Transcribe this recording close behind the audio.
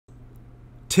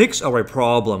Ticks are a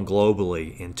problem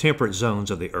globally in temperate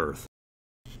zones of the Earth.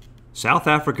 South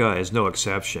Africa is no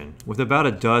exception, with about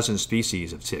a dozen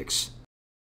species of ticks.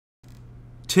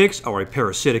 Ticks are a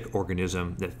parasitic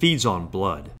organism that feeds on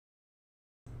blood.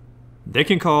 They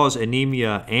can cause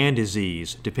anemia and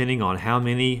disease depending on how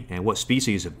many and what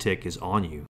species of tick is on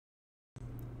you.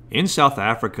 In South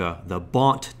Africa, the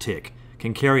Bont tick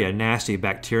can carry a nasty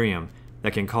bacterium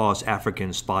that can cause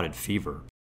African spotted fever.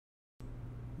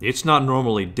 It's not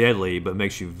normally deadly, but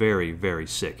makes you very, very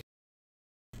sick.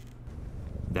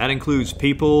 That includes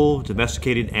people,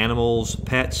 domesticated animals,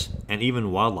 pets, and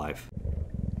even wildlife.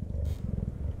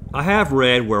 I have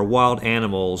read where wild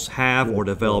animals have or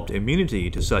developed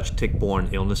immunity to such tick-borne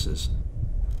illnesses.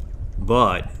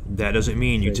 But that doesn't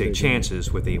mean you take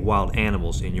chances with the wild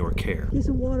animals in your care.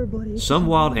 Some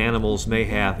wild animals may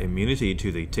have immunity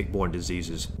to the tick-borne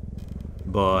diseases,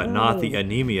 but not the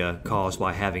anemia caused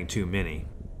by having too many.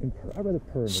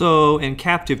 So, in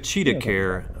captive cheetah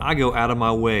care, I go out of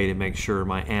my way to make sure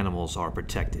my animals are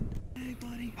protected.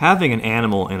 Having an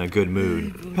animal in a good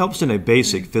mood helps in a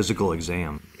basic physical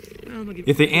exam.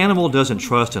 If the animal doesn't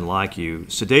trust and like you,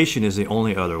 sedation is the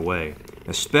only other way,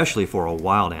 especially for a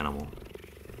wild animal.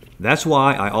 That's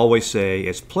why I always say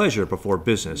it's pleasure before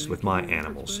business with my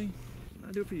animals.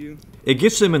 It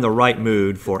gets them in the right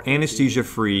mood for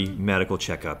anesthesia-free medical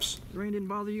checkups. The rain didn't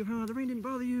bother you, huh? The rain didn't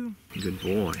bother you? Good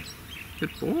boy.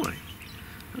 Good boy.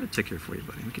 I'm going to take care for you,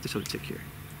 buddy. Let me get this other tick here.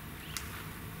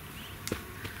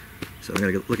 So I'm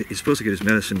going to go look at, he's supposed to get his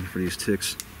medicine for these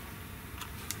ticks.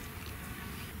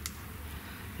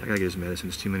 I got to get his medicine,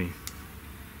 there's too many.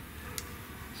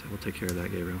 So we'll take care of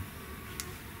that, Gabriel.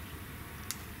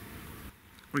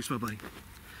 What do you smell, buddy?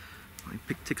 I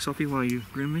pick ticks off you while you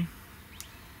groom me?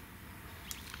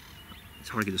 It's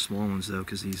hard to get the small ones though,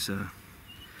 because these, I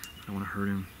don't want to hurt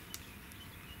him.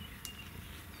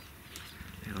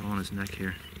 Yeah, all on his neck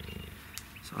here.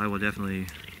 So I will definitely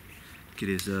get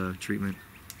his treatment.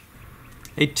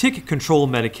 A tick control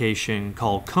medication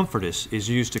called Comfortus is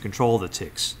used to control the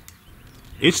ticks.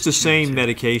 It's the same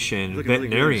medication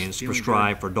veterinarians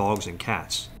prescribe for dogs and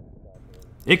cats.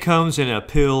 It comes in a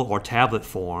pill or tablet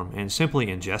form and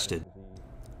simply ingested.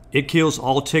 It kills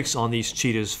all ticks on these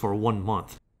cheetahs for 1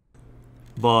 month.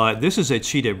 But this is a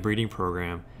cheetah breeding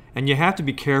program, and you have to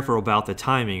be careful about the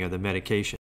timing of the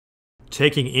medication.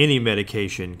 Taking any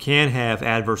medication can have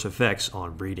adverse effects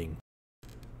on breeding.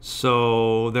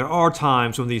 So there are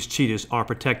times when these cheetahs are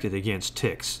protected against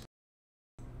ticks.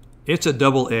 It's a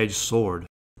double-edged sword.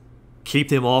 Keep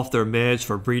them off their meds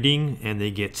for breeding and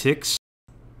they get ticks,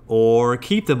 or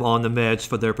keep them on the meds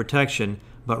for their protection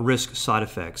but risk side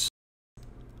effects.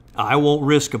 I won't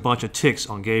risk a bunch of ticks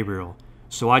on Gabriel,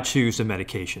 so I choose the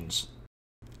medications.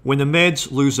 When the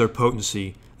meds lose their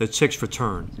potency, the ticks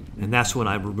return, and that's when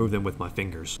I remove them with my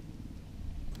fingers.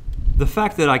 The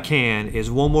fact that I can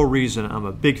is one more reason I'm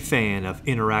a big fan of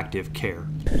interactive care.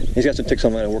 He's got some ticks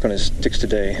on mine. I work on his ticks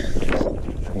today.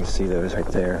 You can see those right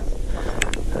there.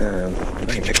 I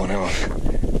can pick one off.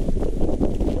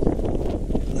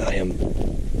 I am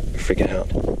freaking out.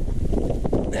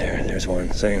 There's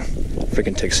one. Same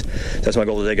freaking ticks. That's my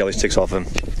goal today. Get all these ticks off him.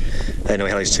 I didn't know he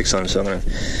had all these ticks on him, so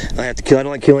I have to kill. I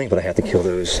don't like killing, but I have to kill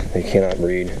those. They cannot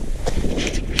breed.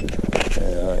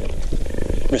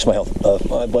 Risk my health of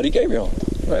my buddy Gabriel.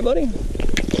 All right, buddy?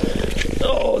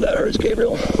 Oh, that hurts,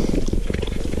 Gabriel.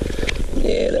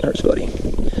 Yeah, that hurts, buddy.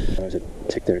 There's a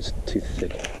tick there. It's too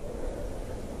thick.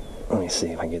 Let me see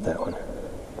if I can get that one.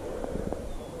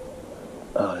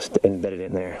 Oh, it's embedded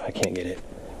in there. I can't get it.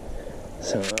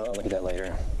 So I'll look at that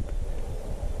later.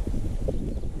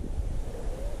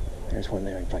 There's one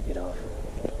there I can probably get off.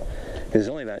 It's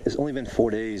only been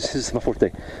 4 days. This is my fourth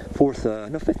day.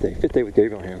 Fifth day with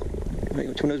Gabriel here.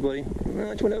 Which one knows, buddy?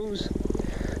 Which one knows?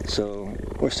 So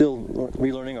we're still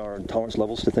relearning our tolerance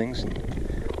levels to things.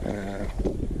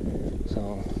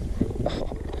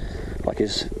 Like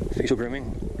his facial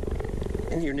grooming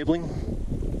and ear nibbling.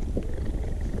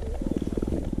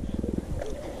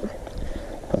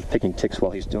 I'm picking ticks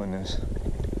while he's doing this.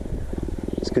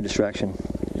 It's a good distraction.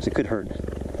 It could hurt.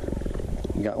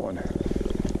 You got one.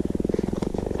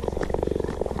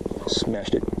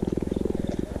 Smashed it.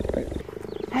 Right.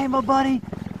 Hey, my buddy.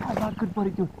 How's my good buddy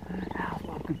doing? How's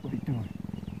my good buddy doing?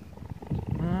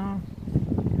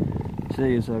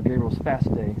 Today is Gabriel's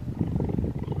fast day,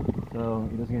 so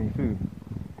he doesn't get any food.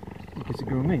 He gets to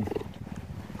groom me.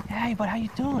 Hey, bud, how you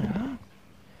doing, huh?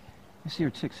 You see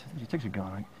your ticks. Your ticks are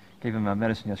gone. I gave him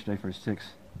medicine yesterday for his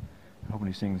ticks. I'm hoping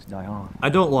these things die on. I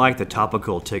don't like the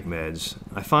topical tick meds.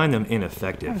 I find them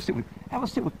ineffective. Have a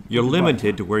sit with You're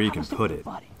limited to where you can put it.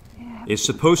 Buddy. Yeah. is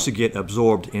supposed to get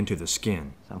absorbed into the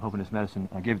skin. So I'm hoping this medicine,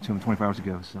 I gave it to him 24 hours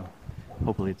ago, so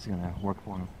hopefully it's gonna work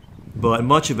for him. But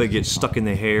much of it gets stuck in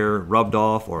the hair, rubbed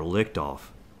off, or licked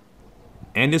off.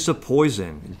 And it's a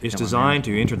poison. It's designed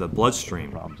to enter the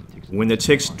bloodstream. When the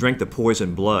ticks drink the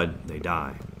poison blood, they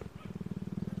die.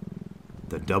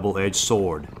 The double-edged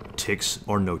sword, ticks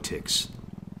or no ticks.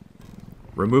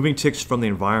 Removing ticks from the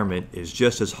environment is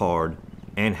just as hard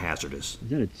and hazardous. Is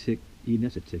that a tick? Eden,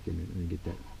 that's a tick in it. Let me get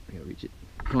that. I gotta reach it.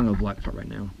 I'm calling a black part right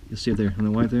now. You'll see it there on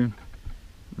the white there.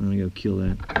 I'm gonna go kill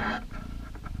that.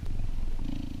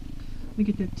 Let me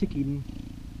get that tick, Eden.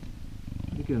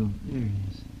 There you go. There it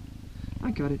is.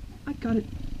 I got it. I got it.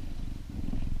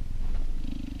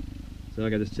 So I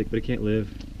got this tick, but it can't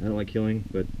live. I don't like killing,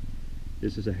 but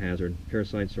this is a hazard.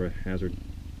 Parasites are a hazard.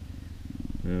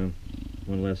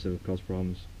 One less that would cause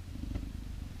problems.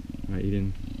 Alright,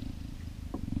 Eden.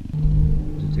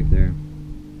 There's a tick there.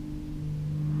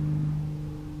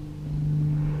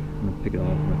 I'm gonna pick it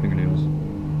off with my fingernails.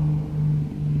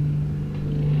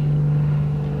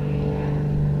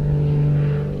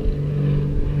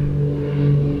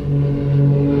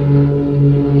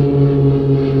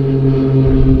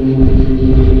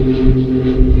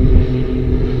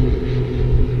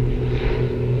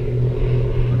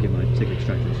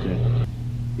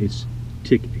 It's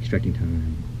tick extracting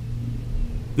time.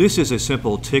 This is a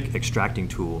simple tick extracting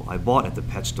tool I bought at the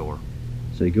pet store.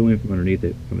 So you go in from underneath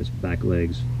it, from its back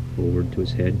legs forward to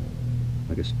its head,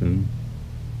 like a spoon.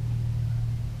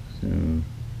 So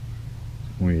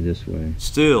point it this way.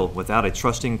 Still, without a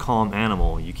trusting, calm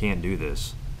animal, you can't do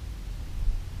this.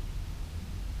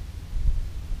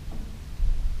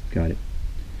 Got it.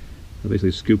 I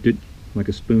basically scooped it like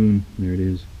a spoon. There it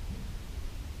is.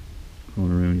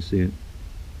 Crawling around, you see it.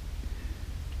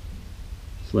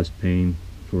 It's less pain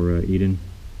for Eden,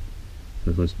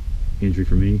 so it's less injury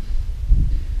for me.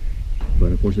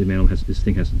 But unfortunately, man, this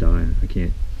thing has to die. I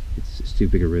can't. It's too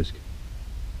big a risk.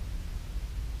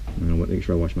 I don't know what. Make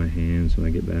sure I wash my hands when I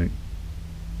get back.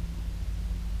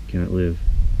 Cannot live.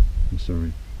 I'm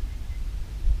sorry.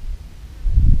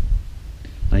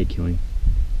 I hate killing.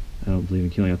 I don't believe in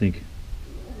killing. I think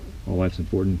all life's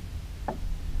important,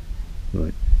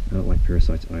 but I don't like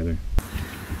parasites either.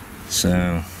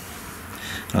 So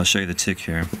I'll show you the tick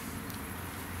here.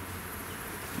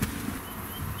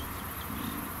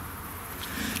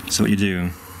 So what you do,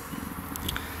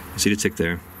 you see the tick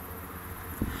there.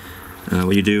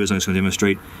 What you do is, I'm just going to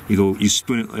demonstrate. You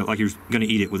spoon it like you're going to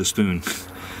eat it with a spoon,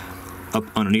 up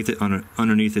underneath it,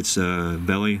 underneath its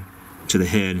belly to the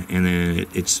head, and then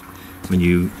it's when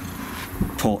you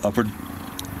pull upward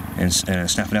and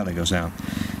snap it out, that goes out.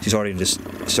 She's already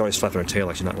slapping her tail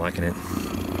like she's not liking it.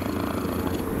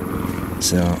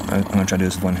 So I'm gonna try to do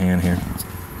this with one hand here.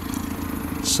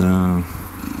 So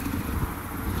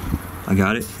I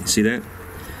got it. You see that?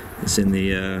 It's in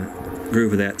the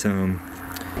groove of that.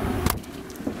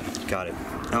 Got it.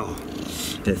 Oh,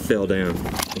 it fell down.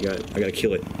 I gotta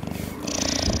kill it.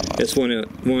 That's one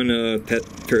pet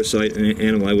parasite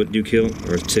animal I would do kill,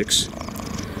 or ticks.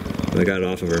 But I got it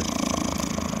off of her.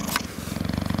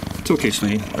 It's okay,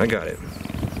 sweetie. I got it.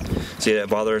 See, that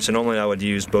bothers her. So normally I would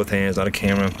use both hands, not a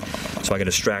camera, so I can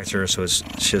distract her so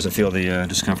she doesn't feel the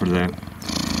discomfort of that.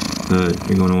 But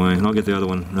you're going away. And I'll get the other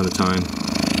one another time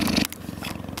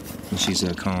when she's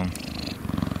calm.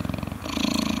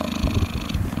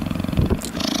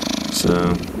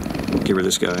 So, give her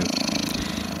this guy.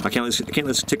 I can't let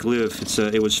this tick live.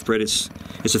 It would spread it's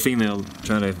a female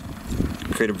trying to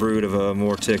create a brood of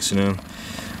more ticks, you know.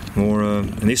 More,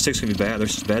 and these ticks can be bad.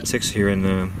 There's bad ticks here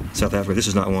in South Africa. This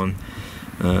is not one.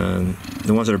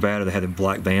 The ones that are bad are they have the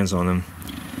black bands on them.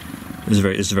 This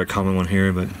is a very common one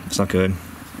here, but it's not good.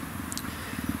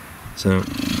 So,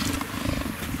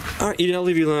 all right, Eden, I'll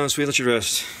leave you alone, sweet. Let you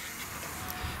rest.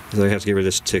 So I have to give her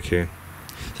this tick here.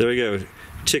 So there we go.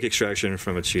 Tick extraction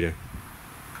from a cheetah.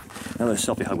 Another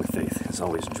selfie hug with Faith. It's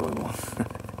always enjoyable.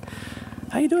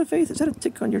 How you doing, Faith? Is that a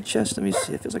tick on your chest? Let me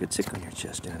see. It feels like a tick on your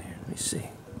chest down here. Let me see.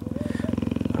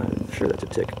 I'm sure that's a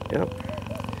tick. Yep.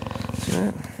 See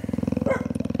that?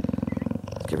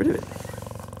 Let's get rid of it.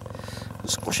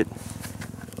 Squish it.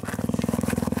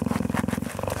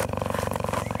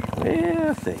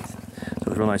 Yeah, Faith. So it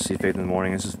was real nice to see Faith in the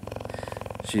morning.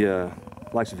 She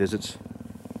likes visits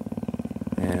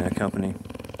and company,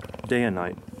 day and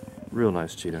night. Real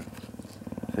nice cheetah,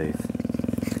 Faith.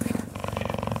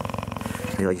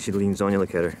 Hey, like she leans on you.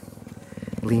 Look at her.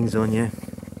 Leans on you.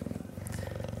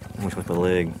 Almost with my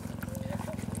leg.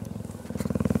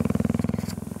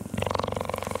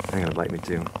 They're gonna bite me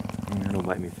too. Don't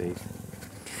bite me,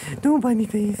 Faith. Don't bite me,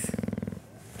 Faith.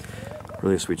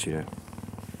 Really a sweet cheetah.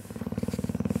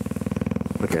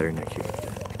 look at her neck here.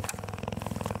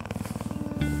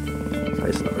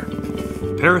 Nice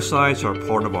lover. Parasites are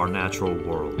part of our natural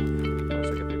world.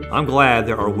 I'm glad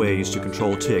there are ways to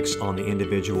control ticks on the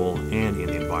individual and in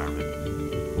the environment.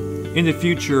 In the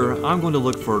future, I'm going to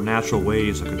look for natural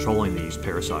ways of controlling these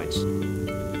parasites.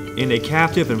 In a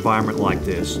captive environment like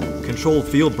this, controlled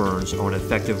field burns are an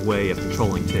effective way of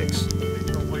controlling ticks.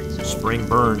 Spring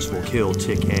burns will kill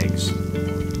tick eggs,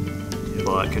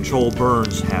 but controlled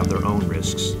burns have their own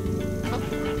risks.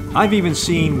 I've even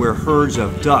seen where herds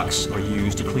of ducks are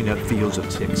used to clean up fields of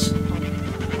ticks.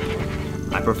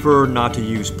 I prefer not to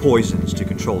use poisons to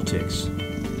control ticks.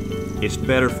 It's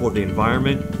better for the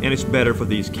environment and it's better for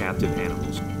these captive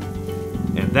animals.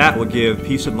 And that will give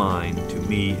peace of mind to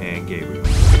me and Gabriel.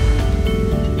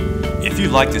 If you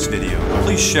like this video,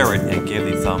 please share it and give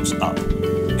the thumbs up.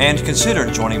 And consider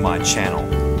joining my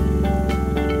channel.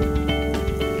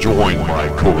 Join my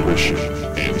coalition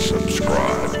and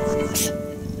subscribe.